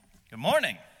Good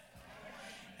morning.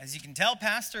 As you can tell,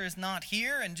 Pastor is not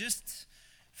here, and just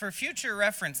for future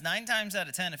reference, 9 times out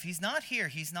of 10, if he's not here,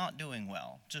 he's not doing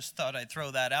well. Just thought I'd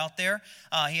throw that out there.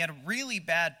 He had a really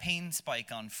bad pain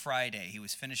spike on Friday. He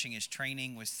was finishing his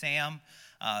training with Sam.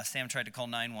 Sam tried to call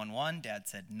 911. Dad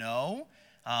said no.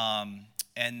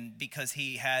 And because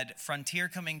he had Frontier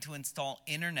coming to install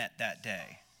internet that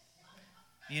day.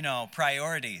 You know,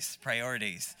 priorities.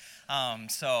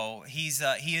 So he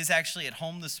is actually at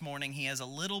home this morning. He had a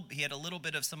little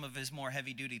bit of some of his more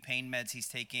heavy duty pain meds he's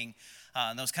taking.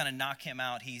 And those kind of knock him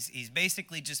out. He's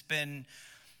basically just been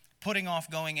putting off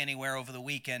going anywhere over the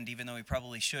weekend, even though he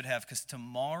probably should have, because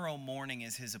tomorrow morning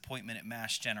is his appointment at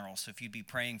Mass General. So if you'd be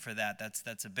praying for that,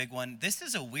 that's a big one. This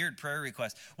is a weird prayer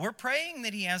request. We're praying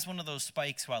that he has one of those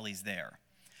spikes while he's there.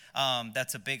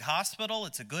 That's a big hospital.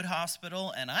 It's a good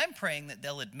hospital. And I'm praying that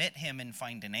they'll admit him and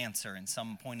find an answer in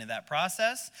some point of that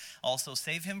process. Also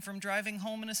save him from driving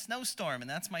home in a snowstorm. And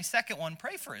that's my second one.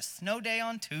 Pray for a snow day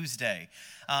on Tuesday.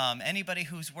 Anybody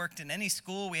who's worked in any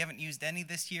school, we haven't used any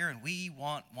this year, and we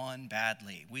want one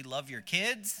badly. We love your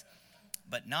kids,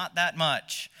 but not that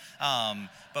much.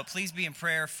 But please be in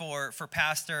prayer for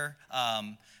Pastor.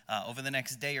 Over the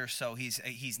next day or so,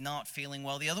 he's not feeling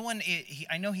well. The other one,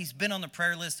 I know he's been on the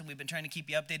prayer list, and we've been trying to keep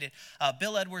you updated.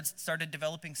 Bill Edwards started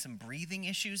developing some breathing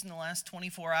issues in the last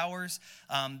 24 hours.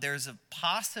 There's a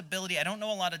possibility, I don't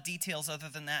know a lot of details other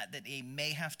than that he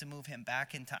may have to move him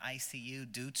back into ICU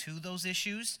due to those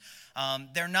issues.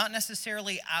 They're not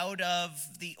necessarily out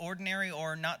of the ordinary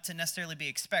or not to necessarily be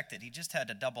expected. He just had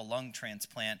a double lung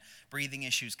transplant. Breathing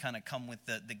issues kind of come with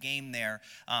the game there.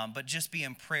 But just be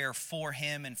in prayer for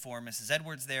him and for Mrs.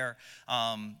 Edwards there,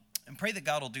 and pray that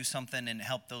God will do something and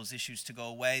help those issues to go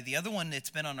away. The other one that's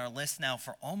been on our list now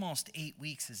for almost 8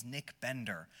 weeks is Nick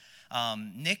Bender.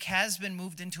 Nick has been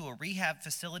moved into a rehab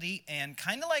facility, and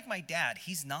kind of like my dad,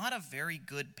 he's not a very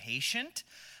good patient.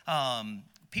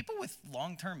 People with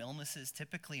long-term illnesses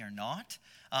typically are not.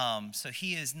 So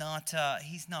he is not.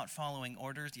 He's not following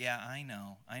orders. Yeah, I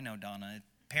know, Donna.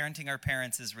 Parenting our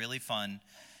parents is really fun.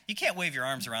 You can't wave your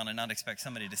arms around and not expect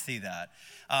somebody to see that.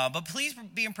 But please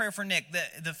be in prayer for Nick.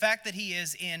 The fact that he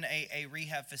is in a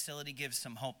rehab facility gives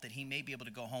some hope that he may be able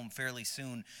to go home fairly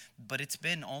soon. But it's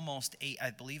been almost 8, I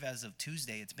believe as of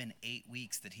Tuesday, it's been 8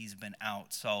 weeks that he's been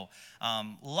out. So a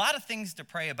lot of things to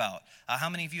pray about. How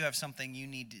many of you have something you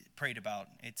need prayed about?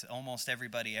 It's almost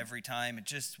everybody every time.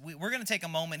 We're going to take a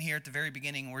moment here at the very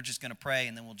beginning. We're just going to pray,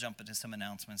 and then we'll jump into some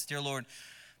announcements. Dear Lord,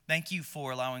 thank you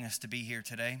for allowing us to be here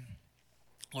today.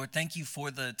 Lord, thank you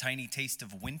for the tiny taste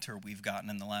of winter we've gotten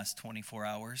in the last 24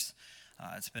 hours.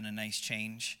 It's been a nice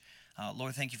change.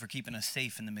 Lord, thank you for keeping us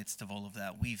safe in the midst of all of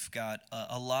that. We've got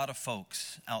a lot of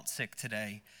folks out sick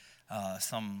today,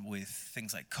 some with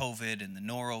things like COVID and the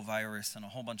norovirus and a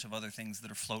whole bunch of other things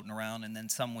that are floating around, and then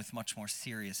some with much more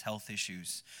serious health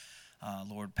issues.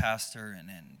 Lord, Pastor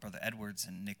and Brother Edwards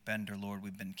and Nick Bender, Lord,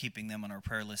 we've been keeping them on our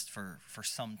prayer list for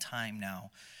some time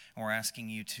now. And we're asking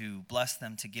you to bless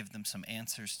them, to give them some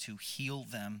answers, to heal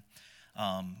them,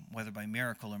 whether by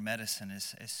miracle or medicine,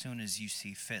 as soon as you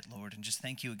see fit, Lord. And just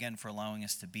thank you again for allowing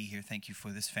us to be here. Thank you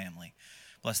for this family.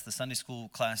 Bless the Sunday school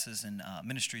classes and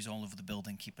ministries all over the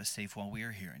building. Keep us safe while we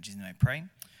are here. In Jesus' name I pray.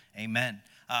 Amen.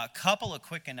 A couple of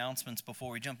quick announcements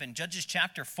before we jump in. Judges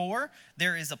chapter 4,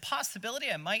 there is a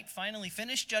possibility I might finally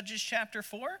finish Judges chapter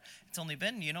 4. It's only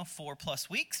been, 4+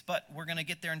 weeks, but we're going to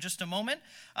get there in just a moment.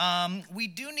 We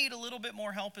do need a little bit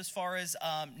more help as far as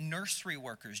nursery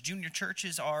workers. Junior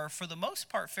churches are, for the most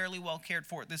part, fairly well cared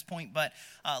for at this point, but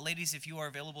ladies, if you are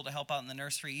available to help out in the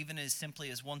nursery, even as simply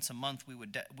as once a month,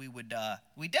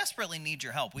 we desperately need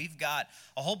your help. We've got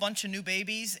a whole bunch of new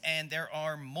babies, and there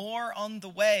are more on the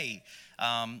way.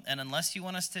 And unless you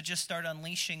want us to just start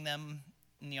unleashing them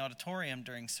in the auditorium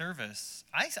during service,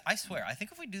 I swear, I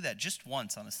think if we do that just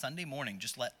once on a Sunday morning,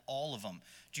 just let all of them,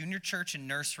 junior church and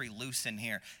nursery, loose in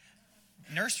here.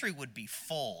 Nursery would be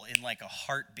full in like a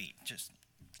heartbeat. Just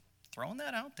throwing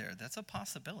that out there. That's a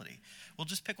possibility. We'll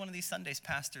just pick one of these Sundays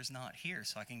Pastor's not here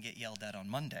so I can get yelled at on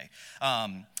Monday.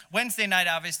 Wednesday night,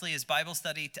 obviously, is Bible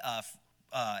study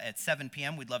at 7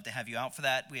 p.m. We'd love to have you out for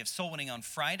that. We have soul winning on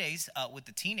Fridays with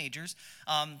the teenagers.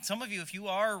 Some of you, if you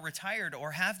are retired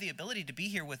or have the ability to be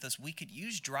here with us, we could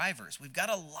use drivers. We've got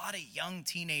a lot of young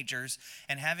teenagers,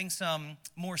 and having some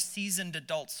more seasoned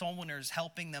adult soul winners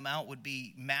helping them out would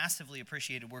be massively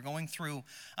appreciated. We're going through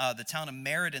the town of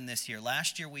Meriden this year.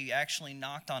 Last year, we actually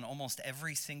knocked on almost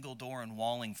every single door in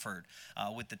Wallingford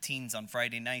with the teens on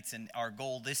Friday nights, and our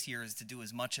goal this year is to do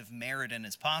as much of Meriden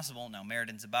as possible. Now,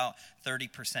 Meriden's about 30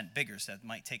 30% bigger, so that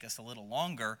might take us a little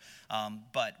longer,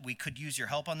 but we could use your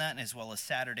help on that, as well as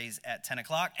Saturdays at 10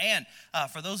 o'clock. And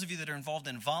for those of you that are involved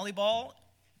in volleyball,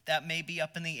 that may be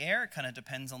up in the air. It kind of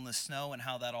depends on the snow and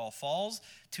how that all falls.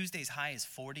 Tuesday's high is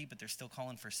 40, but they're still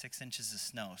calling for 6 inches of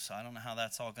snow, so I don't know how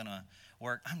that's all going to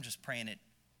work. I'm just praying it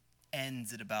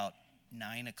ends at about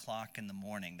 9 o'clock in the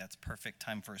morning. That's perfect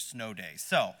time for a snow day.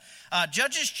 So,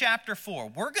 Judges chapter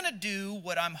 4. We're going to do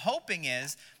what I'm hoping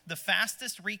is the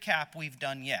fastest recap we've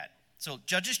done yet. So,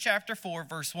 Judges chapter 4,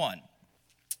 verse 1.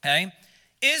 Okay?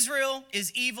 Israel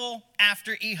is evil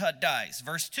after Ehud dies.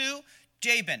 Verse 2,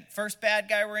 Jabin, first bad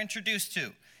guy we're introduced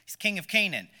to. He's king of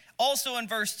Canaan. Also in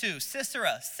verse 2,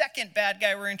 Sisera, second bad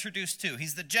guy we're introduced to.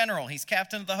 He's the general. He's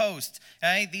captain of the host.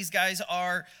 Okay? These guys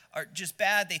are just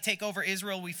bad. They take over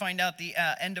Israel. We find out the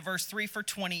end of verse 3 for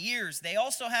 20 years. They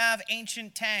also have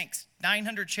ancient tanks,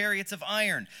 900 chariots of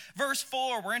iron. Verse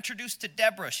 4, we're introduced to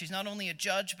Deborah. She's not only a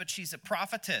judge, but she's a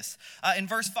prophetess. In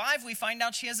verse 5, we find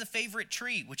out she has a favorite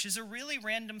tree, which is a really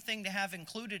random thing to have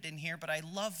included in here, but I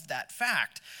love that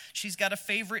fact. She's got a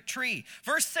favorite tree.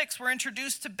 Verse 6, we're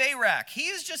introduced to Barak. He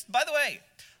is just, by the way,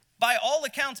 by all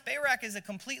accounts, Barak is a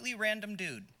completely random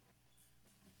dude.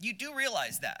 You do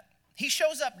realize that. He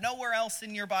shows up nowhere else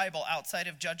in your Bible outside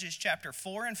of Judges chapter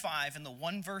 4 and 5 and the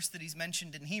one verse that he's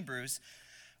mentioned in Hebrews.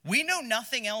 We know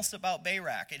nothing else about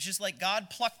Barak. It's just like God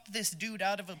plucked this dude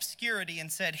out of obscurity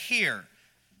and said, here,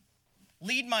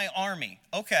 lead my army.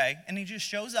 Okay, and he just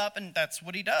shows up and that's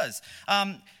what he does.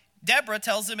 Deborah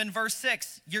tells him in verse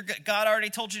 6, God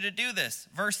already told you to do this.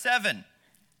 Verse 7,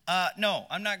 no,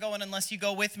 I'm not going unless you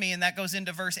go with me. And that goes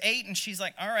into verse 8 and she's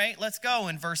like, all right, let's go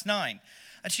in verse 9.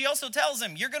 And she also tells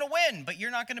him, you're going to win, but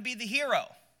you're not going to be the hero,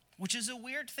 which is a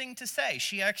weird thing to say.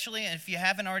 She actually, if you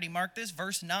haven't already marked this,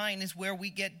 verse 9 is where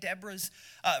we get Deborah's,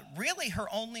 really her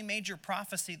only major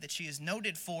prophecy that she is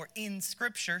noted for in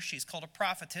Scripture. She's called a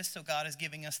prophetess, so God is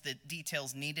giving us the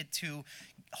details needed to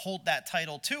hold that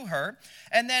title to her.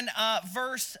 And then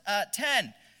verse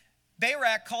 10,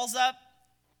 Barak calls up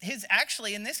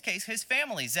in this case, his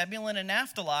family, Zebulun and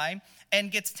Naphtali,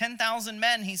 and gets 10,000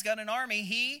 men. He's got an army.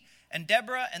 He and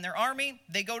Deborah and their army,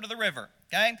 they go to the river.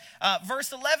 Okay?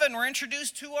 Verse 11, we're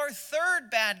introduced to our third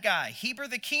bad guy, Heber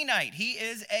the Kenite. He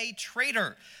is a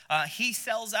traitor. He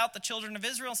sells out the children of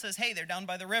Israel, says, hey, they're down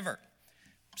by the river.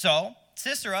 So,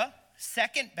 Sisera,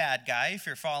 second bad guy, if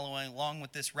you're following along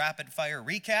with this rapid fire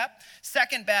recap,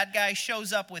 second bad guy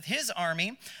shows up with his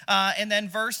army. And then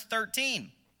verse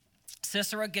 13,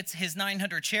 Sisera gets his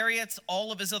 900 chariots,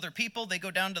 all of his other people, they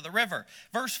go down to the river.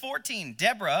 Verse 14,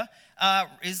 Deborah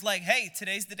is like, hey,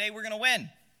 today's the day we're going to win.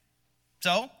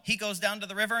 So he goes down to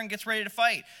the river and gets ready to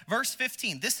fight. Verse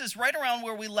 15, this is right around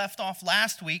where we left off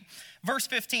last week. Verse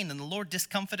 15, and the Lord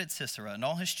discomfited Sisera and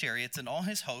all his chariots and all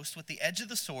his host with the edge of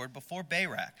the sword before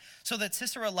Barak, so that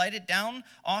Sisera lighted down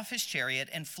off his chariot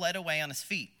and fled away on his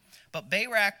feet. But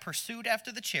Barak pursued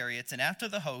after the chariots and after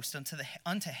the host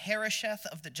unto Harosheth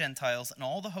of the Gentiles, and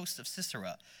all the host of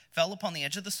Sisera fell upon the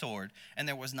edge of the sword, and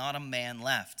there was not a man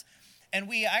left. And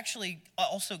we actually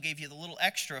also gave you the little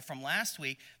extra from last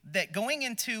week that going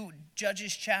into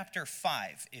Judges chapter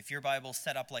 5, if your Bible's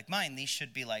set up like mine, these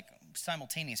should be like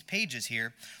simultaneous pages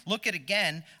here. Look at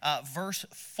again verse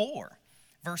 4.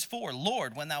 Verse 4,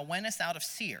 Lord, when thou wentest out of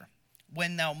Seir,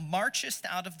 when thou marchest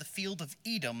out of the field of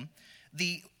Edom,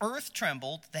 the earth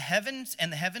trembled, the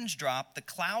heavens dropped, the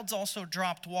clouds also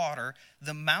dropped water,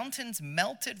 the mountains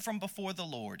melted from before the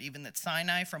Lord, even that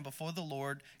Sinai from before the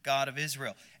Lord God of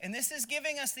Israel. And this is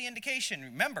giving us the indication.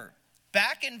 Remember,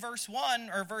 back in verse 1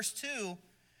 or verse 2,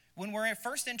 when we're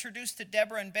first introduced to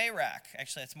Deborah and Barak,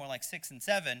 actually it's more like 6 and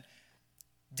 7,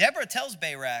 Deborah tells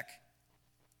Barak,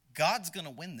 God's going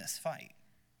to win this fight.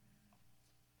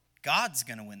 God's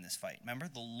going to win this fight. Remember,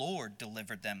 the Lord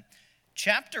delivered them.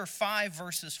 Chapter 5,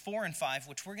 verses 4 and 5,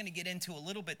 which we're going to get into a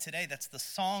little bit today, that's the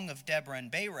song of Deborah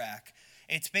and Barak.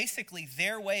 It's basically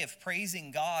their way of praising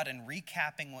God and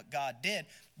recapping what God did,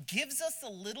 gives us a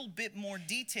little bit more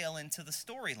detail into the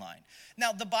storyline.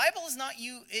 Now, the Bible is not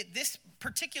this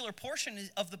particular portion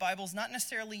of the Bible is not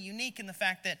necessarily unique in the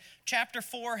fact that chapter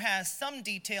 4 has some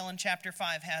detail and chapter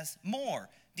 5 has more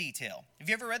detail. Have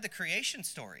you ever read the creation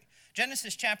story?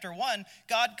 Genesis chapter 1,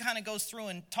 God kind of goes through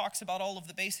and talks about all of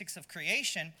the basics of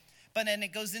creation, but then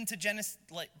it goes into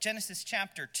Genesis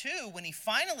chapter 2 when he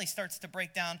finally starts to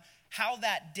break down how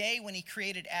that day when he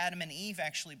created Adam and Eve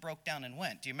actually broke down and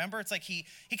went. Do you remember? It's like he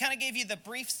kind of gave you the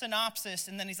brief synopsis,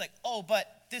 and then he's like, oh, but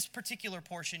this particular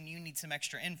portion you need some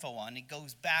extra info on. He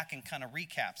goes back and kind of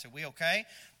recaps. Are we okay?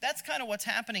 That's kind of what's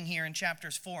happening here in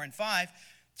chapters 4 and 5.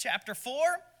 Chapter 4,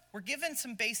 we're given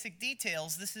some basic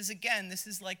details. This is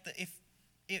like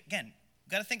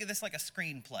You've got to think of this like a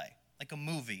screenplay, like a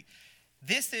movie.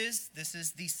 This is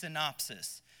the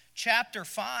synopsis. Chapter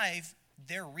 5,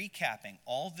 they're recapping.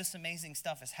 All of this amazing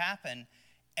stuff has happened,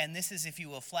 and this is, if you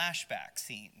will, flashback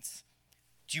scenes.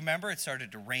 Do you remember? It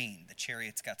started to rain. The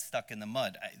chariots got stuck in the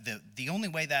mud. The only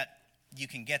way that you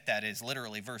can get that is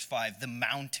literally verse 5, the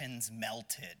mountains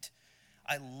melted.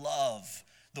 I love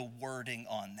the wording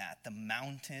on that. The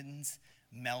mountains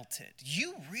melted.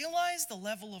 You realize the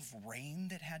level of rain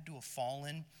that had to have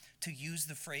fallen to use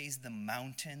the phrase, the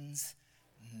mountains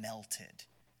melted.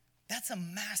 That's a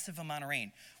massive amount of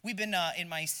rain. We've been in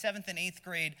my 7th and 8th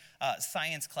grade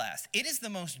science class. It is the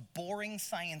most boring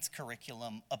science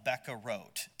curriculum Abeka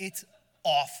wrote. It's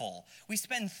awful. We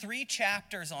spend 3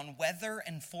 chapters on weather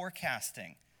and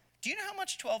forecasting. Do you know how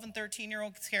much 12 and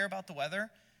 13-year-olds care about the weather?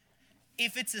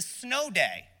 If it's a snow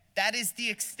day, that is the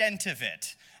extent of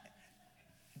it.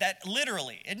 That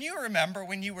literally, and you remember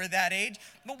when you were that age,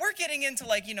 but we're getting into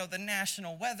the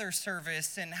National Weather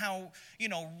Service and how,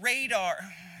 radar,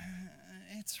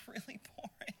 it's really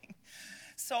boring.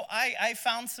 So I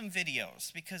found some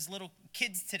videos because little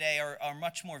kids today are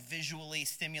much more visually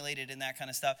stimulated and that kind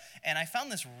of stuff. And I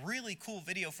found this really cool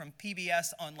video from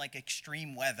PBS on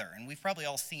extreme weather. And we've probably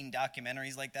all seen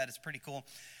documentaries like that. It's pretty cool.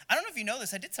 I don't know if you know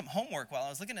this. I did some homework while I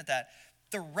was looking at that.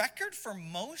 The record for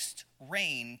most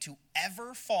rain to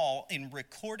ever fall in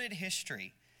recorded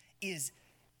history is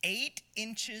 8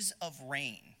 inches of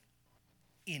rain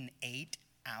in 8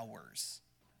 hours.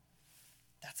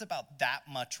 That's about that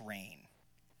much rain.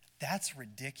 That's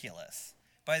ridiculous.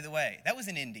 By the way, that was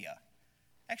in India.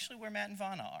 Actually, where Matt and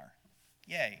Vanna are.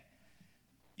 Yay.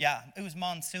 Yeah, it was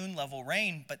monsoon level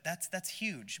rain, but that's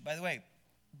huge. By the way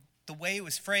it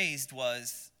was phrased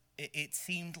was, it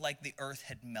seemed like the earth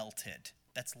had melted.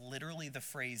 That's literally the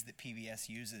phrase that PBS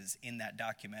uses in that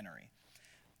documentary.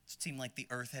 It seemed like the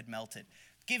earth had melted.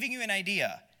 Giving you an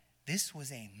idea, this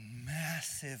was a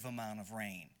massive amount of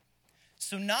rain.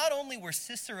 So not only were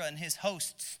Sisera and his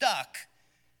host stuck,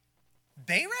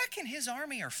 Barak and his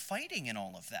army are fighting in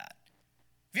all of that.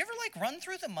 Have you ever run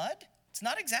through the mud? It's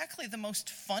not exactly the most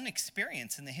fun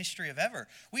experience in the history of ever.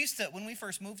 When we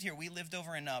first moved here, we lived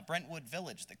over in Brentwood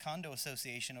Village, the condo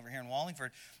association over here in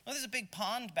Wallingford. Well, there's a big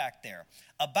pond back there.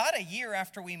 About a year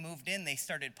after we moved in, they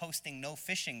started posting no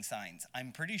fishing signs.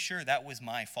 I'm pretty sure that was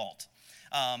my fault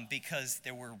because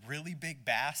there were really big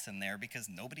bass in there because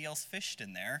nobody else fished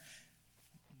in there.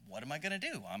 What am I going to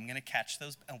do? I'm going to catch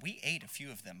those. And we ate a few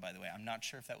of them, by the way. I'm not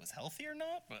sure if that was healthy or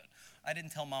not, but I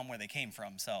didn't tell Mom where they came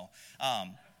from. So,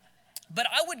 but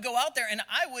I would go out there and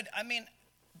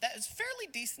that is a fairly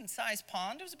decent sized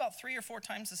pond. It was about 3 or 4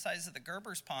 times the size of the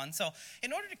Gerber's pond. So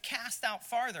in order to cast out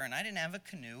farther, and I didn't have a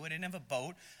canoe, I didn't have a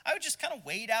boat, I would just kind of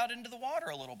wade out into the water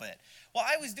a little bit. Well,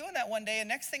 I was doing that one day, and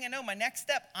next thing I know, my next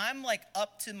step, I'm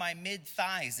up to my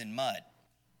mid-thighs in mud.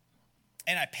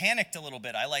 And I panicked a little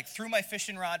bit. I threw my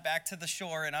fishing rod back to the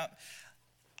shore, and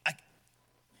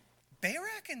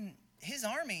Barak and his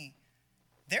army,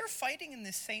 they're fighting in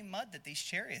this same mud that these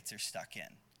chariots are stuck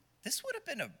in. This would have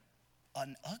been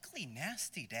an ugly,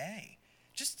 nasty day.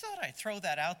 Just thought I'd throw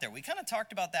that out there. We kind of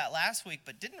talked about that last week,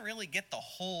 but didn't really get the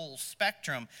whole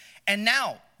spectrum. And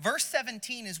now, verse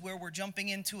 17 is where we're jumping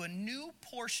into a new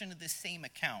portion of this same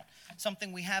account,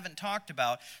 something we haven't talked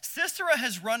about. Sisera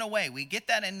has run away. We get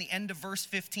that in the end of verse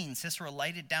 15. Sisera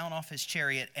lighted down off his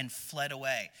chariot and fled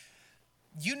away.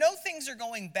 You know things are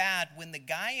going bad when the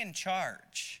guy in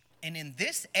charge, and in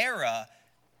this era,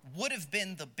 would have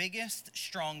been the biggest,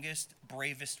 strongest,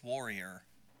 bravest warrior,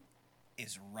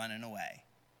 is running away.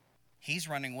 He's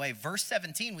running away. Verse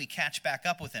 17, we catch back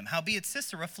up with him. Howbeit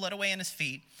Sisera fled away on his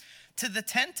feet to the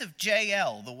tent of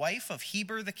Jael, the wife of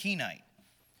Heber the Kenite.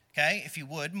 Okay, if you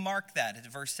would, mark that at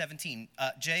verse 17.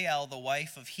 Jael, the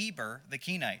wife of Heber the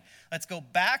Kenite. Let's go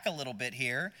back a little bit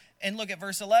here and look at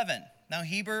verse 11. Now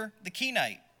Heber the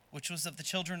Kenite, which was of the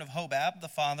children of Hobab, the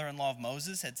father-in-law of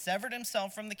Moses, had severed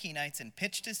himself from the Kenites and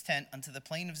pitched his tent unto the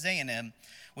plain of Zaannim,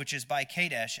 which is by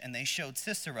Kadesh, and they showed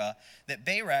Sisera that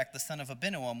Barak, the son of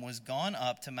Abinoam, was gone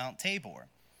up to Mount Tabor.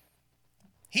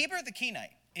 Heber the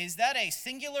Kenite, is that a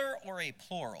singular or a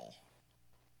plural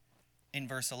in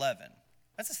verse 11?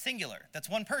 That's a singular. That's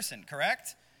one person,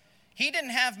 correct? He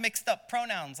didn't have mixed up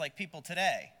pronouns like people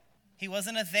today. He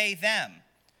wasn't a they, them.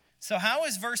 So how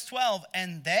is verse 12,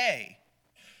 and they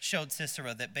showed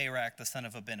Sisera that Barak, the son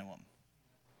of Abinoam?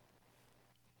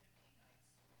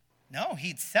 No,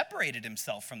 he'd separated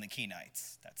himself from the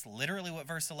Kenites. That's literally what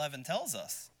verse 11 tells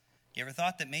us. You ever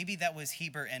thought that maybe that was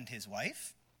Heber and his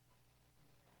wife?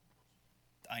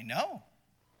 I know.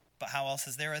 But how else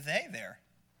is there a they there?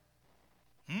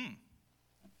 I'm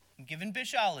giving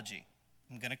bishology.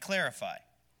 I'm going to clarify.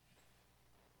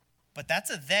 But that's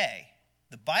a they.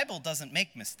 The Bible doesn't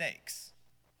make mistakes.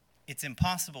 It's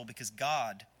impossible because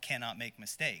God cannot make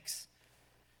mistakes.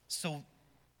 So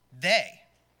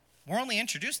we're only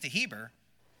introduced to Heber.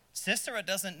 Sisera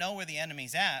doesn't know where the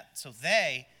enemy's at, so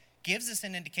they gives us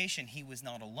an indication he was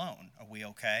not alone. Are we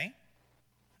okay?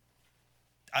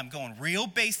 I'm going real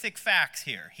basic facts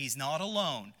here. He's not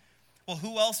alone. Well,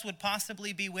 who else would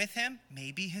possibly be with him?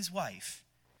 Maybe his wife.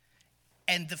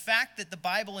 And the fact that the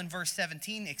Bible in verse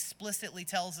 17 explicitly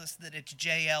tells us that it's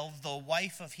Jael, the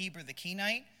wife of Heber the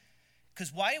Kenite,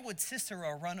 because why would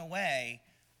Sisera run away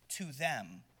to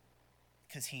them?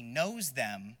 Because he knows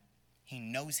them. He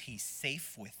knows he's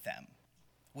safe with them,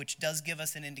 which does give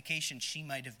us an indication she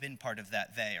might have been part of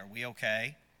that they. Are we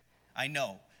okay? I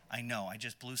know. I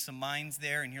just blew some minds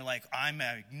there, and you're like, I'm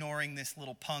ignoring this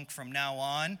little punk from now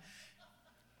on.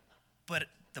 But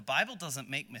the Bible doesn't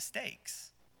make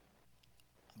mistakes.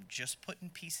 I'm just putting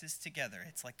pieces together.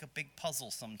 It's like a big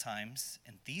puzzle sometimes,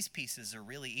 and these pieces are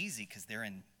really easy because they're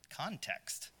in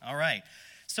context. All right.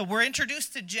 So we're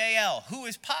introduced to Jael, who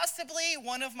is possibly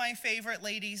one of my favorite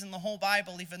ladies in the whole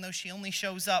Bible, even though she only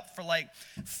shows up for like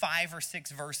 5 or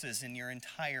 6 verses in your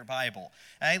entire Bible.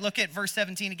 I look at verse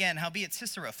 17 again. Howbeit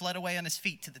Sisera fled away on his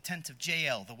feet to the tent of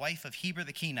Jael, the wife of Heber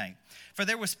the Kenite. For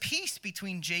there was peace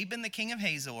between Jabin the king of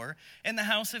Hazor and the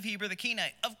house of Heber the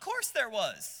Kenite. Of course there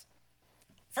was.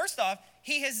 First off,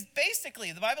 he has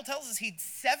basically, the Bible tells us he'd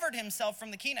severed himself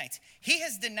from the Kenites. He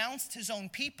has denounced his own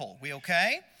people. We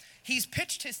okay? He's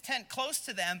pitched his tent close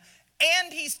to them,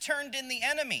 and he's turned in the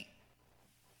enemy.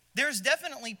 There's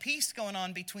definitely peace going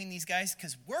on between these guys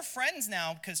because we're friends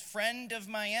now, because friend of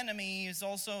my enemy is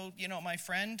also, my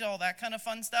friend, all that kind of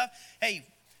fun stuff. Hey,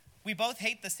 we both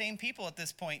hate the same people at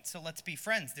this point, so let's be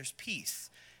friends. There's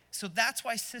peace. So that's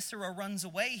why Sisera runs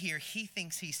away here. He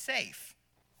thinks he's safe.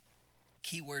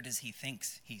 Keyword is he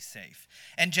thinks he's safe.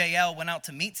 And Jael went out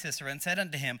to meet Sisera and said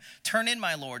unto him, Turn in,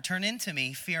 my lord, turn in to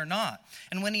me, fear not.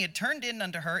 And when he had turned in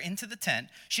unto her into the tent,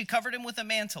 she covered him with a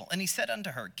mantle. And he said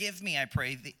unto her, Give me, I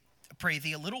pray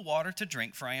thee, a little water to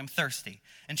drink, for I am thirsty.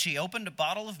 And she opened a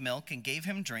bottle of milk and gave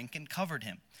him drink and covered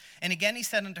him. And again he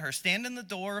said unto her, Stand in the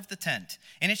door of the tent.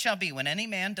 And it shall be, when any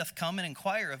man doth come and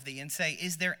inquire of thee and say,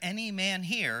 Is there any man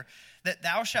here? That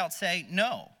thou shalt say,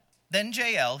 No. Then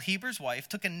Jael, Heber's wife,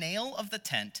 took a nail of the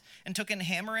tent and took an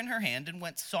hammer in her hand and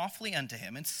went softly unto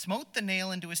him and smote the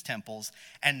nail into his temples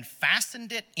and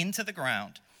fastened it into the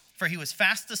ground. For he was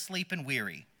fast asleep and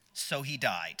weary, so he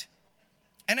died.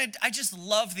 And I just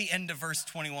love the end of verse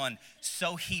 21.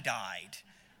 So he died.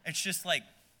 It's just like,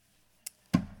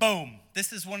 boom.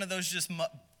 This is one of those just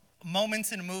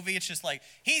moments in a movie. It's just like,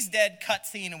 he's dead, cut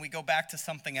scene, and we go back to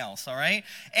something else, all right?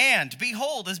 And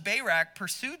behold, as Barak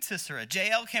pursued Sisera,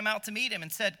 Jael came out to meet him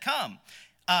and said, Come,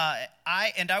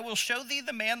 I will show thee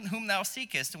the man whom thou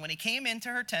seekest. And when he came into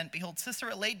her tent, behold,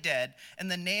 Sisera lay dead,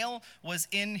 and the nail was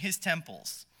in his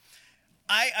temples.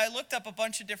 I looked up a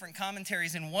bunch of different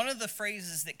commentaries, and one of the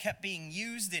phrases that kept being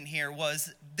used in here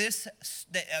was this.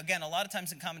 Again, a lot of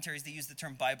times in commentaries they use the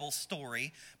term Bible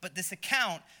story, but this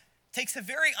account takes a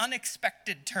very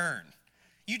unexpected turn.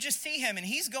 You just see him, and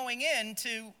he's going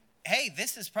into, hey,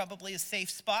 this is probably a safe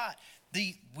spot.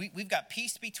 We've got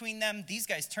peace between them. These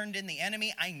guys turned in the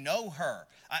enemy. I know her.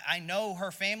 I know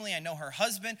her family. I know her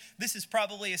husband. This is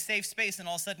probably a safe space. And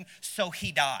all of a sudden, so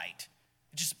he died.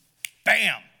 Just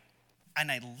bam. And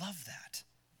I love that.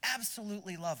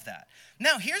 Absolutely love that.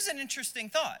 Now, here's an interesting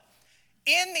thought.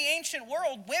 In the ancient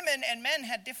world, women and men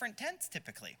had different tents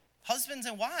typically. Husbands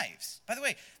and wives. By the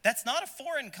way, that's not a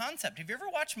foreign concept. Have you ever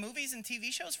watched movies and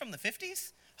TV shows from the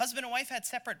 50s? Husband and wife had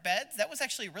separate beds. That was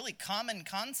actually a really common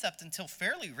concept until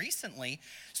fairly recently.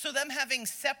 So them having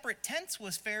separate tents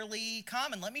was fairly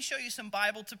common. Let me show you some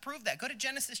Bible to prove that. Go to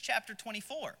Genesis chapter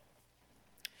 24.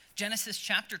 Genesis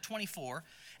chapter 24,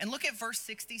 and look at verse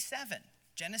 67.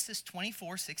 Genesis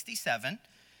 24:67.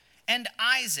 And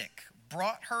Isaac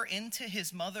brought her into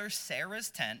his mother Sarah's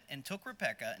tent and took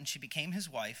Rebekah, and she became his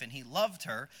wife, and he loved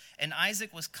her, and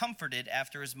Isaac was comforted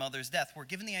after his mother's death. We're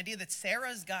given the idea that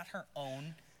Sarah's got her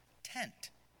own tent.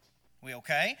 We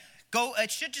okay?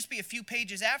 It should just be a few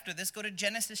pages after this. Go to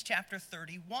Genesis chapter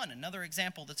 31, another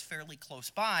example that's fairly close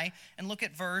by, and look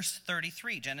at verse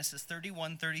 33, Genesis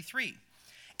 31:33.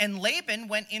 And Laban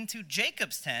went into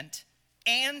Jacob's tent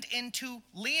and into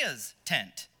Leah's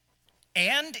tent,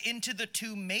 and into the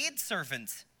 2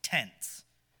 maidservants' tents,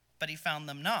 but he found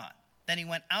them not. Then he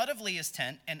went out of Leah's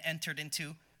tent and entered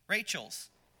into Rachel's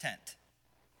tent.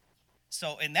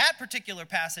 So in that particular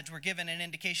passage, we're given an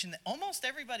indication that almost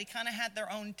everybody kind of had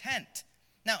their own tent.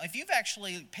 Now, if you've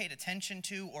actually paid attention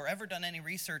to or ever done any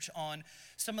research on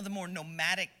some of the more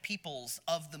nomadic peoples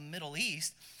of the Middle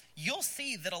East, you'll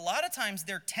see that a lot of times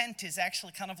their tent is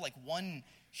actually kind of like one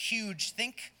huge,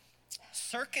 think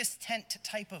circus tent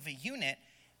type of a unit,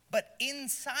 but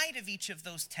inside of each of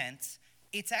those tents,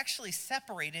 it's actually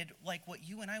separated like what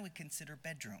you and I would consider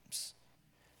bedrooms.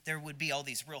 There would be all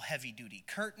these real heavy-duty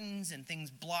curtains and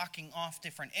things blocking off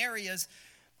different areas.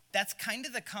 That's kind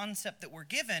of the concept that we're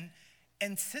given.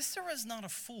 And Sisera's not a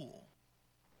fool.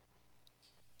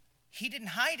 He didn't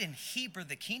hide in Heber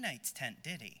the Kenite's tent,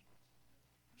 did he?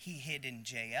 He hid in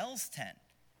Jael's tent.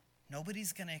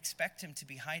 Nobody's going to expect him to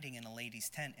be hiding in a lady's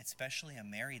tent, especially a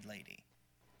married lady.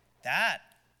 That,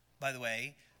 by the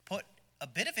way, put a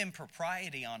bit of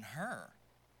impropriety on her.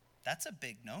 That's a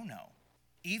big no-no.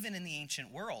 Even in the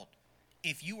ancient world,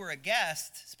 if you were a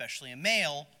guest, especially a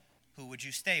male, who would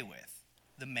you stay with?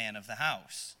 The man of the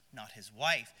house, not his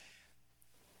wife.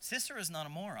 Sisera is not a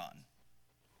moron.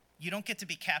 You don't get to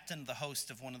be captain of the host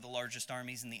of one of the largest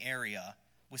armies in the area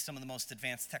with some of the most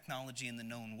advanced technology in the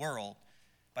known world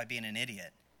by being an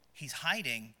idiot. He's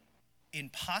hiding in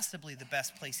possibly the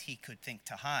best place he could think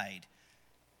to hide.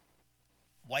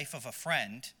 Wife of a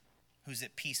friend who's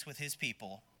at peace with his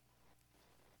people.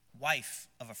 Wife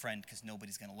of a friend because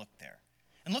nobody's going to look there.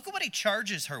 And look at what he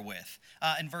charges her with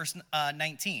in verse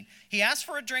 19. He asks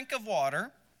for a drink of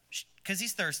water because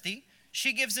he's thirsty.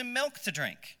 She gives him milk to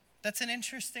drink. That's an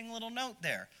interesting little note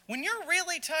there. When you're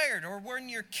really tired or when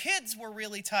your kids were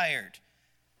really tired,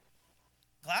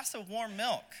 a glass of warm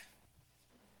milk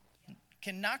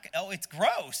can knock, it's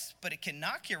gross, but it can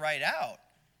knock you right out.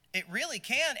 It really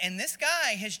can. And this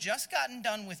guy has just gotten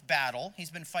done with battle.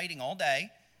 He's been fighting all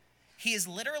day. He has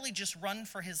literally just run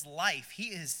for his life. He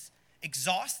is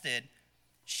exhausted.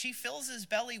 She fills his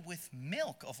belly with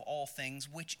milk, of all things,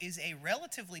 which is a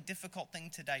relatively difficult thing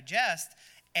to digest,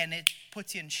 and it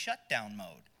puts you in shutdown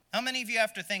mode. How many of you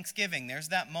after Thanksgiving, there's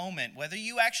that moment, whether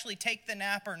you actually take the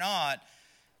nap or not,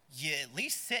 you at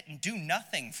least sit and do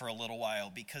nothing for a little while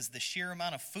because the sheer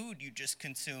amount of food you just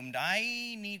consumed, I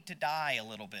need to die a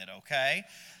little bit, okay?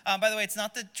 By the way, it's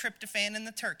not the tryptophan in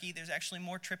the turkey. There's actually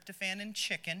more tryptophan in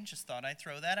chicken. Just thought I'd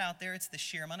throw that out there. It's the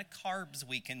sheer amount of carbs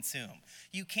we consume.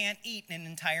 You can't eat an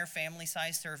entire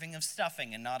family-sized serving of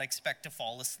stuffing and not expect to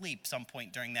fall asleep some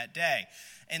point during that day.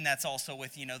 And that's also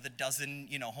with, the dozen,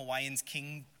 Hawaiian's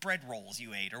king bread rolls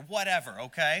you ate or whatever,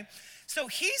 okay? So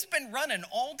he's been running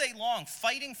all day long,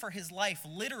 fighting for his life,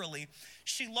 literally.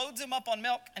 She loads him up on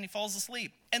milk, and he falls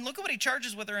asleep. And look at what he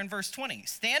charges with her in verse 20.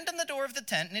 Stand in the door of the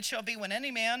tent, and it shall be when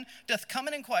any man doth come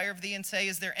and inquire of thee and say,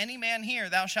 is there any man here?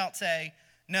 Thou shalt say,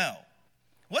 no.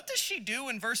 What does she do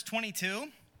in verse 22?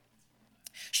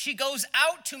 She goes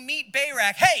out to meet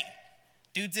Barak. Hey,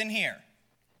 dude's in here.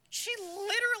 She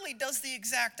literally does the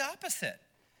exact opposite.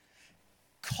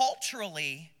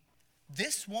 Culturally,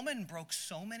 this woman broke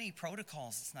so many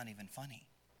protocols, it's not even funny.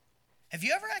 Have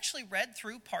you ever actually read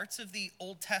through parts of the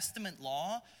Old Testament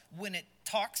law when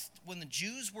the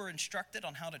Jews were instructed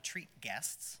on how to treat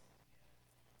guests?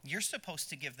 You're supposed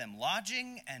to give them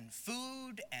lodging and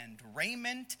food and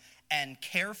raiment and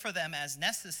care for them as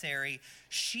necessary.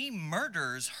 She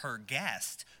murders her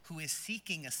guest who is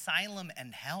seeking asylum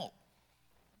and help.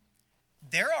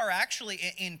 There are actually,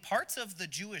 in parts of the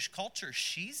Jewish culture,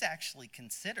 she's actually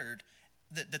considered,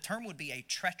 the term would be a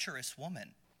treacherous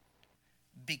woman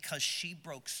because she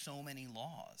broke so many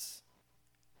laws.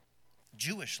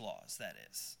 Jewish laws, that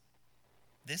is.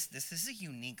 This is a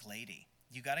unique lady.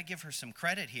 You got to give her some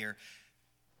credit here.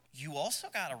 You also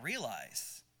got to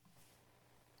realize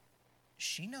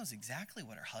she knows exactly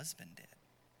what her husband did.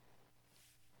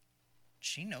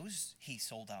 She knows he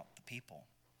sold out the people.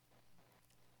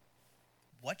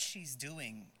 What she's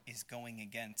doing is going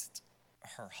against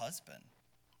her husband,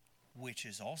 which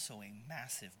is also a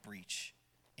massive breach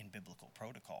in biblical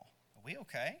protocol. Are we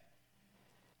okay?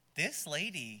 This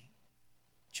lady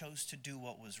chose to do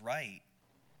what was right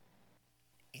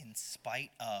in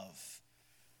spite of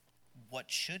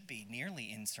what should be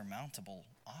nearly insurmountable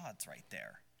odds right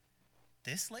there.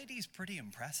 This lady's pretty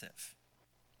impressive.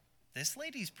 This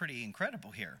lady's pretty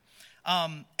incredible here.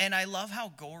 And I love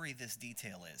how gory this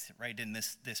detail is, right, in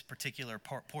this particular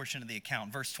portion of the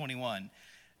account. Verse 21,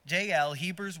 Jael,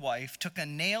 Heber's wife, took a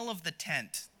nail of the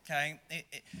tent, okay?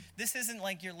 This isn't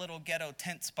like your little ghetto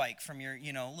tent spike from your,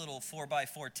 little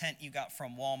 4x4 tent you got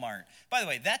from Walmart. By the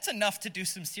way, that's enough to do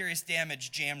some serious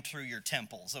damage jammed through your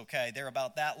temples, okay? They're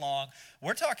about that long.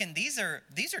 We're talking, these are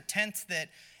tents that,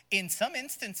 in some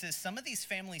instances, some of these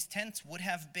families' tents would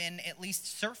have been at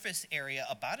least surface area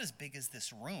about as big as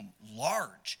this room.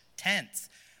 Large tents.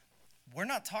 We're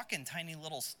not talking tiny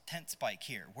little tent spike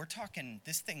here. We're talking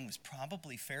this thing was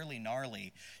probably fairly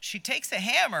gnarly. She takes a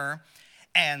hammer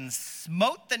and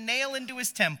smote the nail into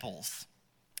his temples.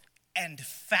 and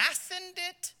fastened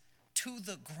it to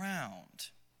the ground.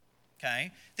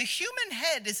 Okay? The human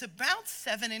head is about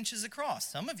 7 inches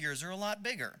across. Some of yours are a lot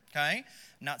bigger, okay?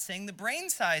 I'm not saying the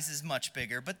brain size is much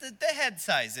bigger, but the head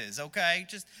size is, okay?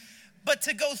 But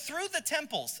to go through the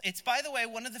temples, it's, by the way,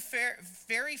 one of the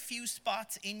very few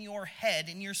spots in your head,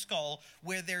 in your skull,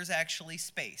 where there's actually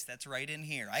space. That's right in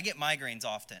here. I get migraines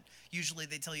often. Usually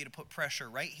they tell you to put pressure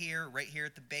right here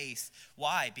at the base.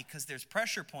 Why? Because there's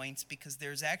pressure points, because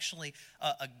there's actually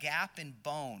a gap in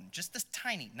bone, just this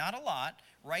tiny, not a lot,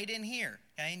 right in here.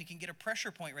 Okay? And you can get a pressure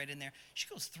point right in there. She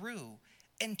goes through,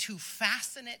 and to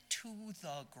fasten it to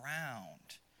the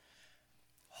ground.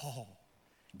 Oh.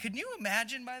 Can you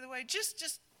imagine, by the way,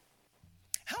 just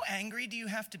how angry do you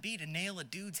have to be to nail a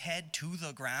dude's head to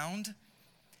the ground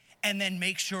and then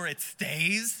make sure it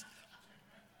stays?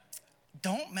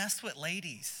 Don't mess with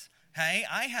ladies, hey?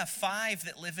 I have 5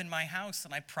 that live in my house,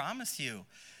 and I promise you,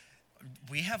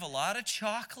 we have a lot of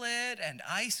chocolate and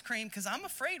ice cream because I'm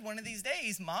afraid one of these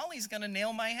days Molly's going to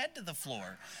nail my head to the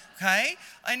floor, okay?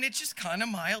 And it just kind of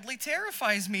mildly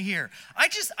terrifies me here. I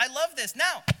love this.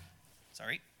 Now,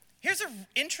 sorry. Here's an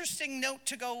interesting note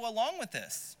to go along with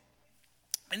this.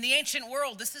 In the ancient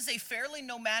world, this is a fairly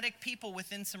nomadic people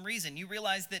within some reason. You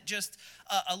realize that just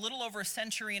a little over a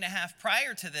century and a half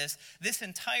prior to this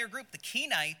entire group, the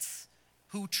Kenites,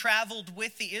 who traveled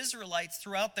with the Israelites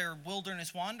throughout their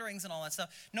wilderness wanderings and all that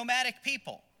stuff, nomadic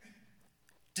people.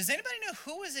 Does anybody know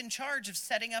who was in charge of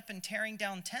setting up and tearing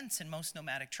down tents in most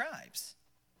nomadic tribes?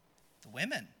 The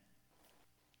women.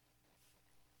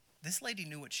 This lady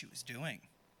knew what she was doing.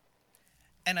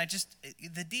 And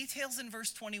the details in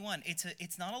verse 21,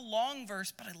 it's not a long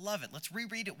verse, but I love it. Let's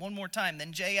reread it one more time.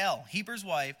 Then Jael, Heber's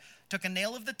wife, took a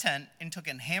nail of the tent and took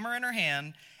a hammer in her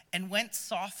hand and went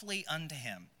softly unto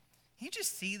him. Can you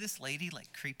just see this lady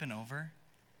like creeping over?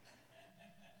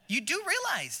 You do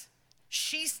realize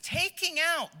she's taking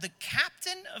out the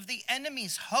captain of the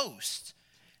enemy's host.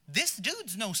 This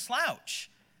dude's no slouch.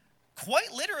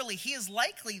 Quite literally, he is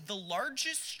likely the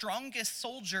largest, strongest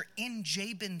soldier in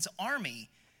Jabin's army.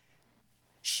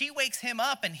 She wakes him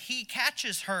up and he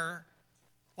catches her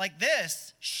like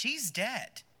this. She's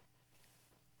dead.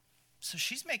 So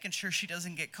she's making sure she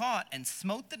doesn't get caught, and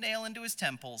smote the nail into his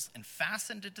temples and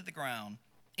fastened it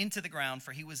into the ground,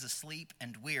 for he was asleep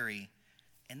and weary.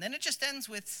 And then it just ends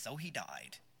with, so he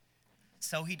died.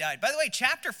 So he died. By the way,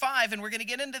 chapter 5, and we're going to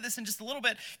get into this in just a little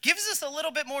bit, gives us a little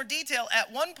bit more detail.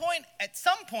 At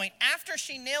some point, after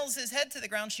she nails his head to the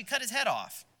ground, she cut his head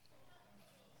off.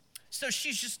 So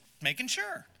she's just making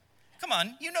sure. Come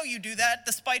on, you know you do that.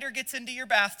 The spider gets into your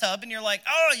bathtub, and you're like,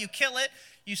 oh, you kill it.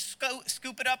 You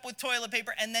scoop it up with toilet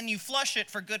paper, and then you flush it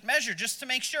for good measure, just to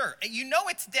make sure. You know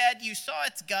it's dead. You saw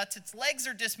its guts. Its legs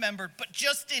are dismembered, but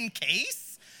just in case.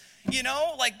 You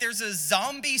know, like there's a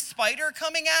zombie spider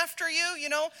coming after you, you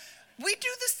know. We do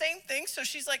the same thing. So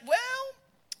she's like, well,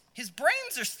 his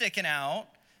brains are sticking out.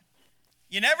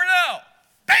 You never know.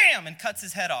 Bam, and cuts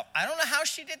his head off. I don't know how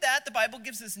she did that. The Bible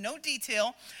gives us no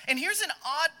detail. And here's an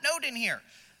odd note in here.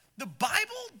 The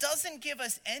Bible doesn't give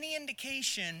us any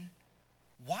indication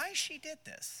why she did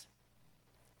this.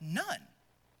 None.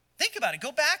 Think about it.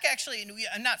 Go back, actually,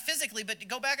 not physically, but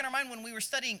go back in our mind when we were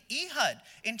studying Ehud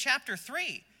in chapter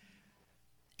 3.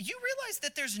 You realize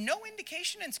that there's no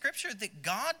indication in Scripture that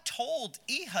God told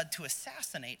Ehud to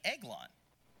assassinate Eglon.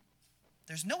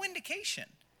 There's no indication.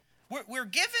 We're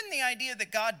given the idea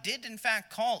that God did, in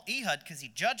fact, call Ehud because he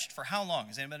judged for how long?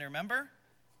 Does anybody remember?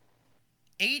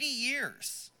 80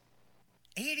 years.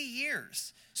 80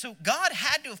 years. So God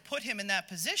had to have put him in that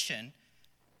position,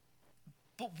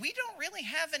 but we don't really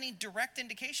have any direct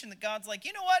indication that God's like,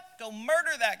 you know what? Go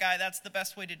murder that guy. That's the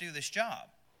best way to do this job.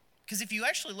 Because if you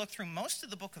actually look through most of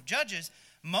the book of Judges,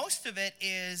 most of it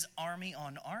is army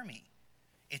on army.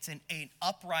 It's an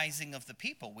uprising of the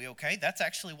people. That's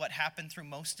actually what happened through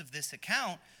most of this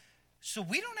account. So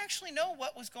we don't actually know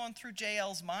what was going through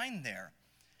Jael's mind there.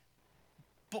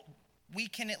 But we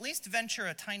can at least venture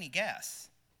a tiny guess.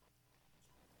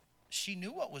 She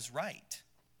knew what was right.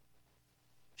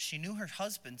 She knew her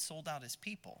husband sold out his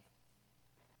people.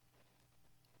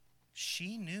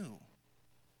 She knew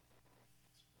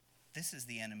this is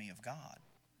the enemy of God.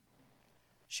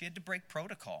 She had to break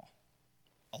protocol,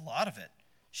 a lot of it.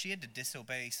 She had to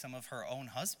disobey some of her own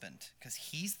husband because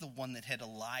he's the one that had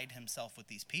allied himself with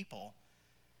these people.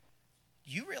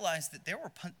 You realize that there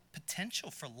were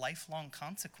potential for lifelong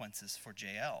consequences for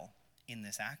Jael in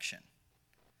this action.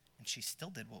 And she still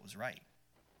did what was right.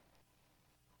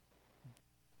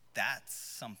 That's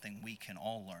something we can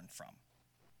all learn from.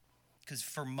 Because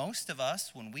for most of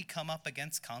us, when we come up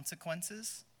against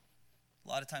consequences, a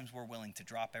lot of times we're willing to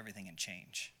drop everything and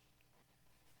change.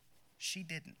 She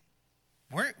didn't.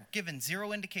 We're given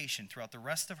zero indication throughout the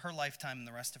rest of her lifetime and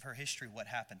the rest of her history what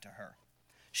happened to her.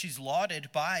 She's lauded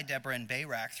by Deborah and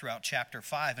Barak throughout chapter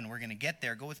 5, and we're going to get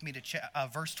there. Go with me to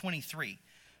verse 23.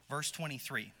 Verse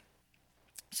 23.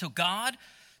 So God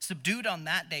subdued on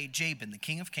that day Jabin, the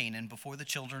king of Canaan, before the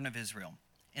children of Israel.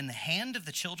 And the hand of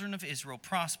the children of Israel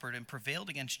prospered and prevailed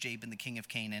against Jabin, the king of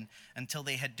Canaan, until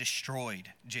they had destroyed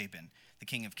Jabin, the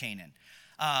king of Canaan.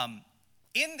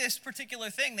 In this particular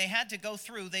thing, they had to go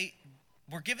through, they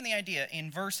were given the idea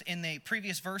in the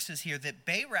previous verses here that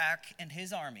Barak and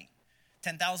his army,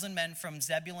 10,000 men from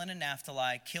Zebulun and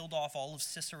Naphtali, killed off all of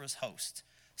Sisera's host.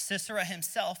 Sisera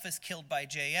himself is killed by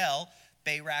Jael.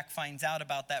 Barak finds out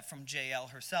about that from Jael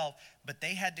herself, but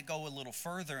they had to go a little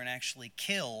further and actually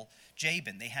kill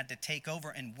Jabin. They had to take over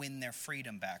and win their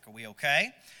freedom back. Are we okay?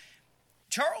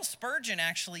 Charles Spurgeon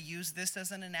actually used this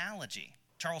as an analogy.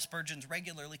 Charles Spurgeon's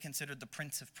regularly considered the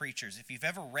prince of preachers. If you've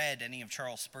ever read any of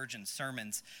Charles Spurgeon's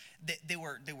sermons, they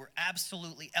were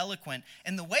absolutely eloquent.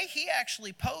 And the way he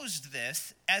actually posed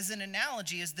this as an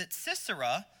analogy is that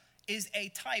Sisera is a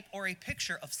type or a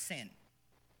picture of sin,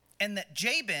 and that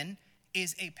Jabin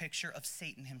is a picture of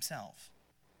Satan himself.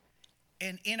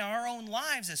 And in our own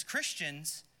lives as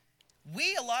Christians,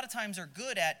 we a lot of times are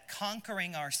good at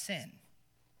conquering our sin,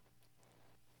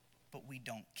 but we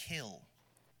don't kill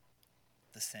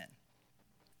the sin.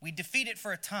 We defeat it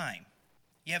for a time.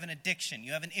 You have an addiction,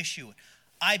 you have an issue.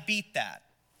 I beat that.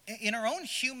 In our own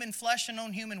human flesh and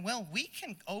own human will, we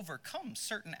can overcome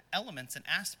certain elements and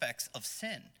aspects of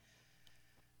sin.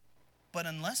 But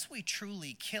unless we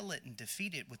truly kill it and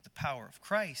defeat it with the power of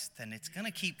Christ, then it's going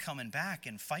to keep coming back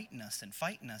and fighting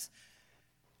us.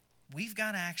 We've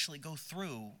got to actually go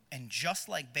through, and just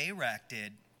like Barak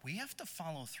did, we have to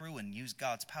follow through and use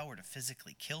God's power to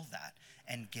physically kill that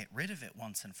and get rid of it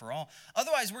once and for all.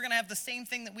 Otherwise, we're going to have the same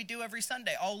thing that we do every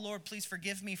Sunday. Oh, Lord, please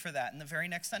forgive me for that. And the very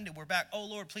next Sunday, we're back. Oh,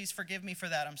 Lord, please forgive me for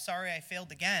that. I'm sorry I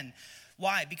failed again.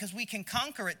 Why? Because we can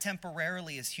conquer it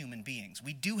temporarily as human beings.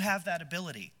 We do have that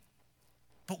ability.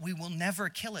 But we will never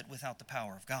kill it without the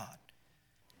power of God.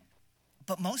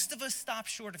 But most of us stop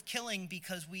short of killing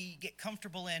because we get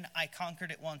comfortable in, I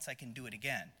conquered it once, I can do it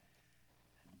again.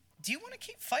 Do you want to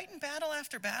keep fighting battle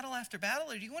after battle after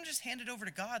battle, or do you want to just hand it over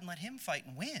to God and let him fight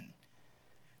and win?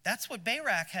 That's what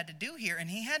Barak had to do here, and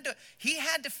he had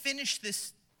to finish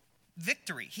this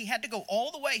victory. He had to go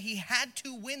all the way. He had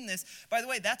to win this. By the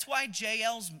way, that's why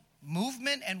Jael's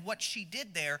movement and what she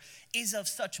did there is of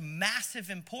such massive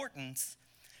importance.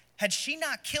 Had she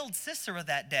not killed Sisera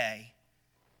that day,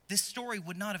 this story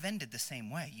would not have ended the same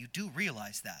way. You do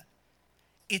realize that.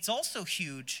 It's also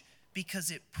huge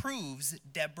because it proves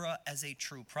Deborah as a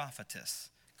true prophetess.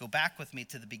 Go back with me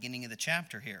to the beginning of the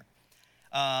chapter here.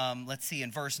 Let's see,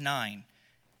 in verse 9.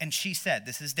 And she said,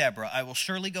 this is Deborah, I will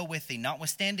surely go with thee,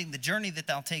 notwithstanding the journey that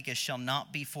thou takest shall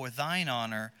not be for thine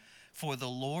honor, for the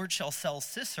Lord shall sell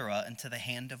Sisera into the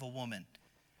hand of a woman.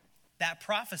 That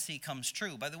prophecy comes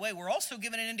true. By the way, we're also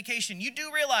given an indication. You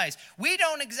do realize we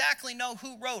don't exactly know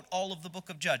who wrote all of the book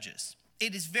of Judges.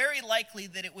 It is very likely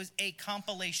that it was a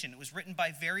compilation. It was written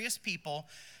by various people.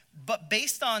 But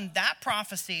based on that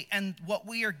prophecy and what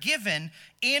we are given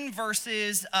in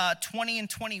verses 20 and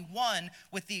 21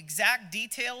 with the exact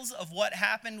details of what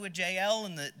happened with Jael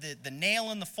and the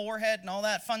nail in the forehead and all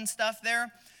that fun stuff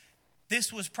there,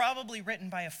 this was probably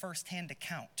written by a first-hand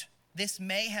account. This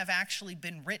may have actually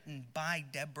been written by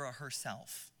Deborah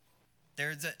herself.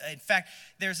 In fact,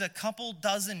 there's a couple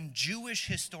dozen Jewish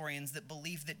historians that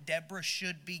believe that Deborah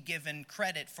should be given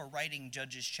credit for writing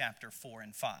Judges chapter 4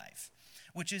 and 5,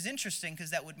 which is interesting because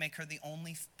that would make her the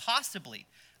only, possibly,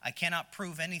 I cannot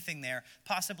prove anything there,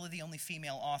 possibly the only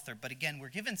female author. But again, we're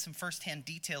given some firsthand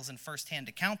details and firsthand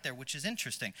account there, which is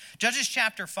interesting. Judges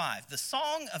chapter 5, the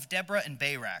song of Deborah and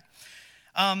Barak.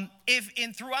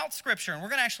 Throughout Scripture, and we're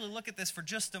going to actually look at this for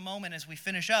just a moment as we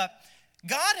finish up,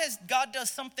 God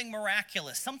does something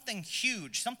miraculous, something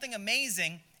huge, something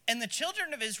amazing, and the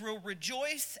children of Israel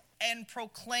rejoice and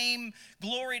proclaim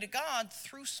glory to God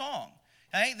through song.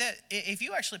 Okay? If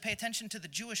you actually pay attention to the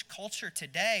Jewish culture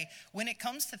today, when it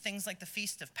comes to things like the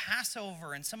Feast of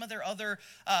Passover and some of their other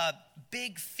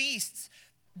big feasts,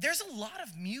 there's a lot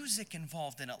of music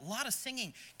involved in it, a lot of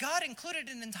singing. God included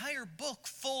an entire book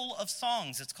full of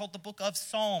songs. It's called the Book of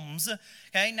Psalms.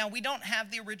 Okay, now we don't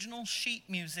have the original sheet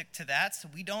music to that, so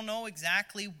we don't know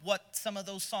exactly what some of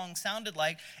those songs sounded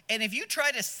like. And if you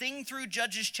try to sing through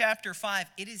Judges chapter 5,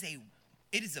 it is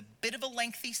a bit of a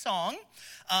lengthy song.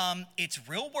 It's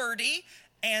real wordy.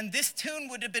 And this tune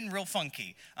would have been real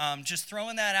funky. Just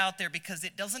throwing that out there because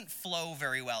it doesn't flow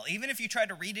very well. Even if you try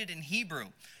to read it in Hebrew.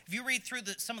 If you read through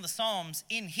some of the Psalms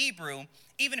in Hebrew,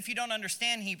 even if you don't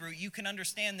understand Hebrew, you can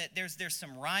understand that there's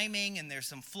some rhyming and there's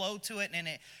some flow to it, and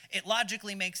it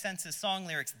logically makes sense as song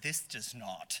lyrics. This does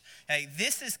not. Okay?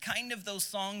 This is kind of those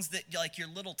songs that like your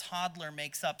little toddler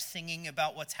makes up singing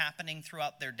about what's happening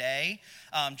throughout their day.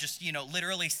 Just,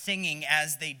 literally singing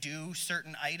as they do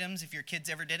certain items, if your kids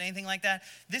ever did anything like that.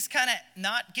 This kind of,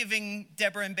 not giving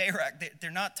Deborah and Barak, they're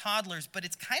not toddlers, but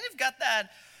it's kind of got that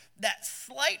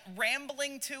slight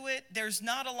rambling to it. There's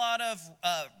not a lot of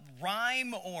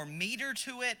rhyme or meter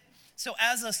to it. So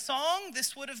as a song,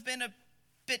 this would have been a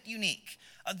bit unique.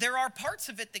 There are parts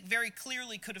of it that very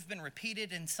clearly could have been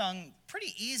repeated and sung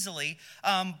pretty easily,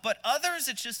 but others,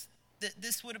 it's just,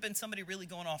 this would have been somebody really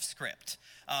going off script.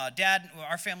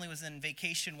 Our family was in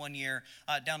vacation one year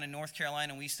down in North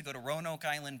Carolina, and we used to go to Roanoke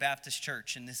Island Baptist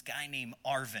Church, and this guy named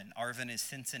Arvin is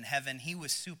since in heaven. He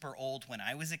was super old when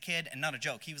I was a kid, and not a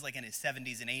joke, he was like in his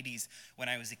 70s and 80s when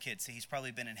I was a kid, so he's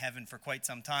probably been in heaven for quite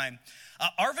some time.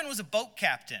 Arvin was a boat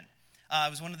captain. I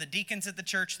was one of the deacons at the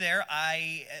church there.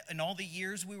 In all the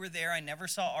years we were there, I never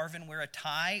saw Arvin wear a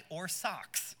tie or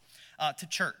socks to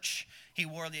church. He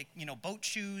wore the boat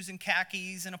shoes and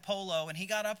khakis and a polo, and he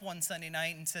got up one Sunday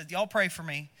night and said, "Y'all pray for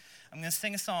me. I'm going to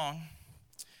sing a song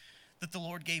that the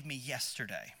Lord gave me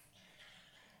yesterday."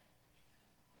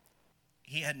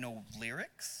 He had no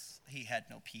lyrics. He had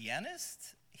no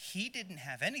pianist. He didn't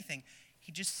have anything.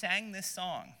 He just sang this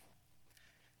song.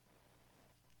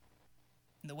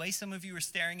 And the way some of you are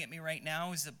staring at me right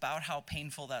now is about how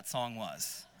painful that song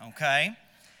was, okay?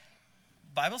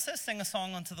 Bible says sing a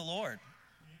song unto the Lord.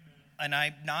 And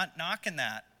I'm not knocking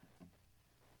that.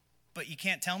 But you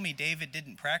can't tell me David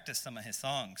didn't practice some of his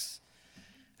songs.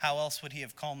 How else would he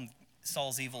have calmed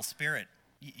Saul's evil spirit?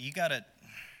 You gotta,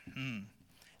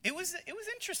 It was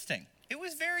interesting. It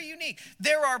was very unique.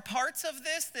 There are parts of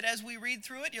this that as we read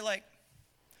through it, you're like,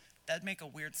 that'd make a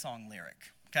weird song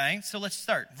lyric. Okay, so let's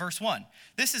start. Verse 1.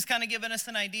 This is kind of giving us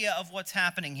an idea of what's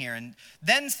happening here. And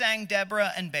then sang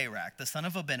Deborah and Barak, the son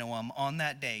of Abinoam, on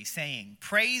that day, saying,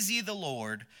 "Praise ye the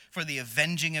Lord for the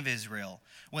avenging of Israel,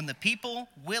 when the people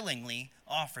willingly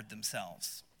offered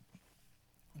themselves."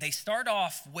 They start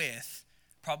off with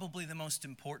probably the most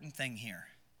important thing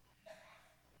here.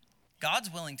 God's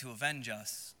willing to avenge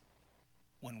us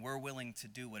when we're willing to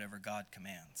do whatever God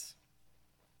commands.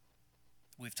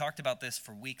 We've talked about this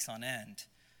for weeks on end.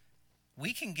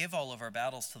 We can give all of our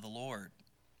battles to the Lord,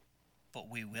 but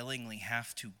we willingly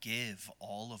have to give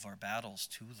all of our battles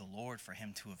to the Lord for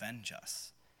him to avenge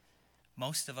us.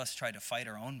 Most of us try to fight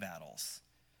our own battles.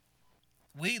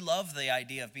 We love the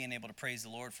idea of being able to praise the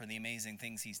Lord for the amazing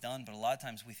things he's done, but a lot of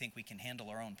times we think we can handle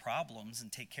our own problems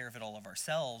and take care of it all of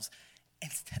ourselves,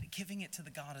 instead of giving it to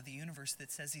the God of the universe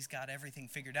that says he's got everything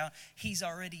figured out. He's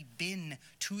already been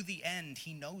to the end.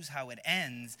 He knows how it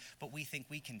ends, but we think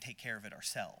we can take care of it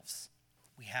ourselves.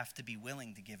 We have to be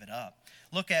willing to give it up.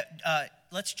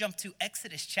 Let's jump to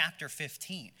Exodus chapter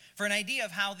 15 for an idea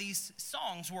of how these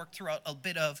songs work throughout a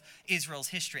bit of Israel's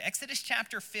history. Exodus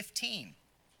chapter 15.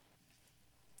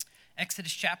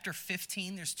 Exodus chapter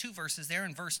 15, there's two verses there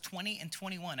in verse 20 and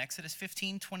 21. Exodus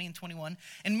 15, 20 and 21.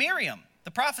 And Miriam,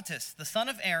 the prophetess, the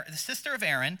sister of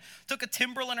Aaron, took a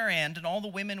timbrel in her hand, and all the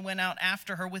women went out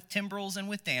after her with timbrels and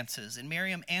with dances. And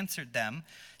Miriam answered them,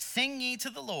 "Sing ye to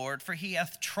the Lord, for he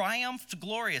hath triumphed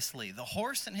gloriously. The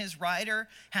horse and his rider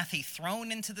hath he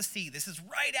thrown into the sea." This is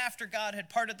right after God had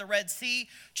parted the Red Sea.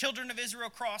 Children of Israel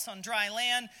cross on dry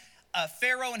land.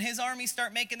 Pharaoh and his army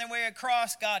start making their way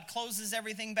across. God closes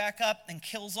everything back up and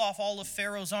kills off all of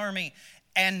Pharaoh's army.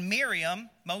 And Miriam,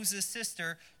 Moses'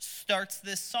 sister, starts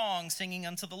this song singing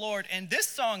unto the Lord. And this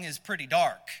song is pretty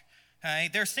dark. Okay?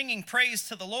 They're singing praise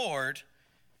to the Lord,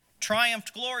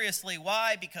 triumphed gloriously.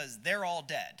 Why? Because they're all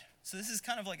dead. So this is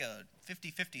kind of like a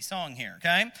 50-50 song here.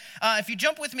 Okay? If you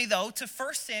jump with me, though, to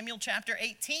 1 Samuel chapter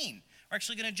 18. We're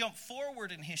actually going to jump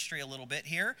forward in history a little bit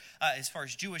here as far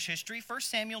as Jewish history. 1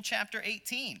 Samuel chapter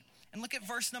 18. And look at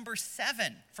verse number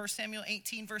 7. 1 Samuel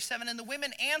 18, verse 7. And the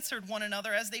women answered one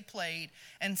another as they played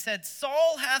and said,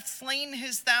 "Saul hath slain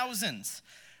his thousands,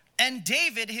 and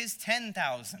David his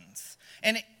 10,000s.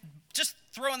 And just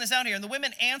throwing this out here. And the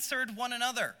women answered one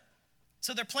another.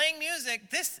 So they're playing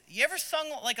music. You ever sung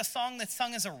like a song that's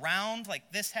sung as a round?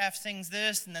 Like this half sings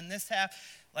this, and then this half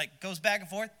goes back and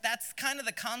forth. That's kind of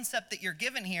the concept that you're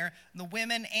given here. The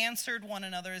women answered one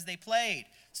another as they played.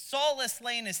 Saul has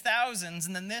slain his thousands,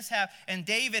 and then this half, and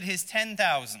David his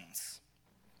 10,000s.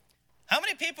 How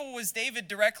many people was David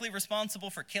directly responsible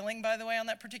for killing, by the way, on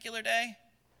that particular day?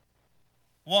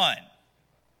 One.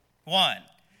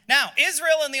 Now,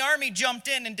 Israel and the army jumped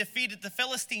in and defeated the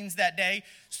Philistines that day.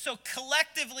 So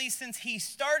collectively, since he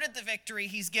started the victory,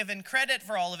 he's given credit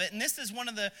for all of it. And this is one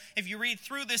of the, if you read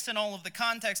through this in all of the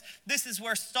context, this is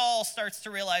where Saul starts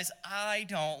to realize, I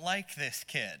don't like this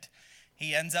kid.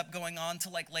 He ends up going on to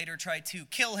later try to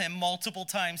kill him multiple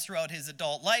times throughout his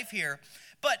adult life here.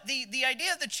 But the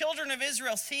idea of the children of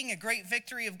Israel seeing a great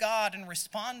victory of God and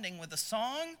responding with a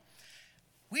song,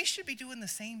 we should be doing the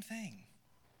same thing.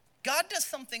 God does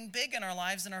something big in our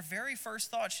lives, and our very first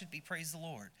thought should be praise the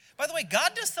Lord. By the way,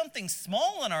 God does something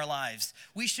small in our lives.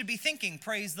 We should be thinking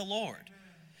praise the Lord.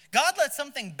 God lets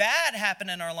something bad happen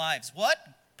in our lives. What?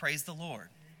 Praise the Lord.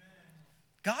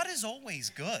 God is always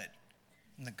good.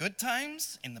 In the good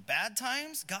times, in the bad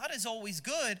times, God is always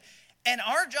good. And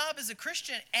our job as a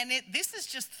Christian, and this is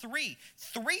just three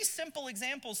simple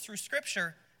examples through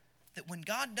Scripture, that when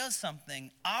God does something,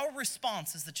 our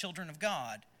response as the children of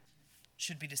God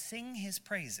should be to sing his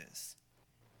praises.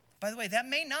 By the way, that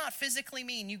may not physically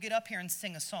mean you get up here and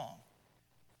sing a song.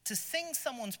 To sing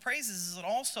someone's praises is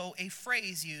also a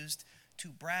phrase used to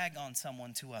brag on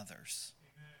someone to others.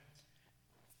 Amen.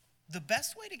 The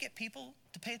best way to get people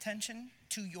to pay attention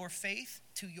to your faith,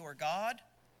 to your God,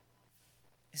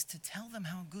 is to tell them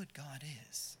how good God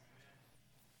is.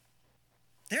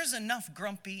 There's enough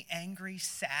grumpy, angry,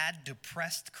 sad,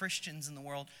 depressed Christians in the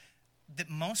world that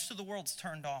most of the world's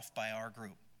turned off by our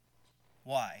group.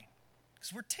 Why?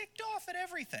 Because we're ticked off at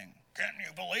everything. Can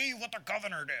you believe what the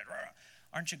governor did?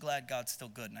 Aren't you glad God's still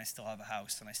good and I still have a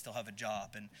house and I still have a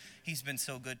job and he's been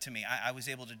so good to me? I was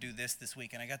able to do this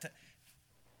week and I got to...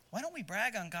 Why don't we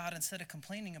brag on God instead of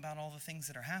complaining about all the things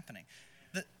that are happening?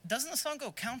 Doesn't the song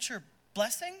go, count your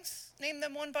blessings? Name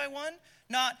them one by one?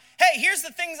 Not, hey, here's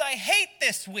the things I hate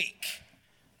this week.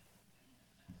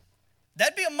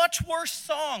 That'd be a much worse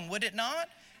song, would it not?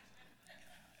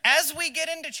 As we get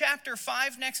into chapter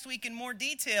 5 next week in more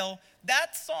detail,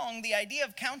 that song, the idea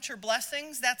of count your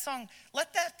blessings, that song,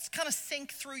 let that kind of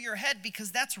sink through your head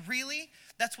because that's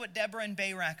what Deborah and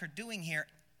Barak are doing here.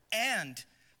 And,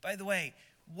 by the way,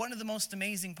 one of the most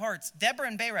amazing parts, Deborah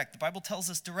and Barak, the Bible tells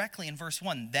us directly in verse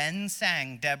 1, then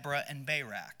sang Deborah and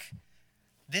Barak.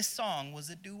 This song was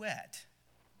a duet.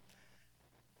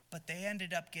 But they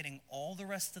ended up getting all the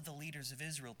rest of the leaders of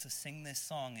Israel to sing this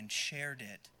song and shared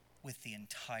it with the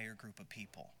entire group of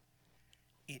people.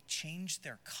 It changed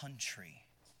their country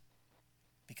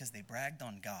because they bragged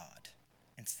on God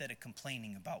instead of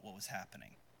complaining about what was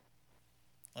happening.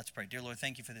 Let's pray. Dear Lord,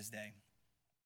 thank you for this day.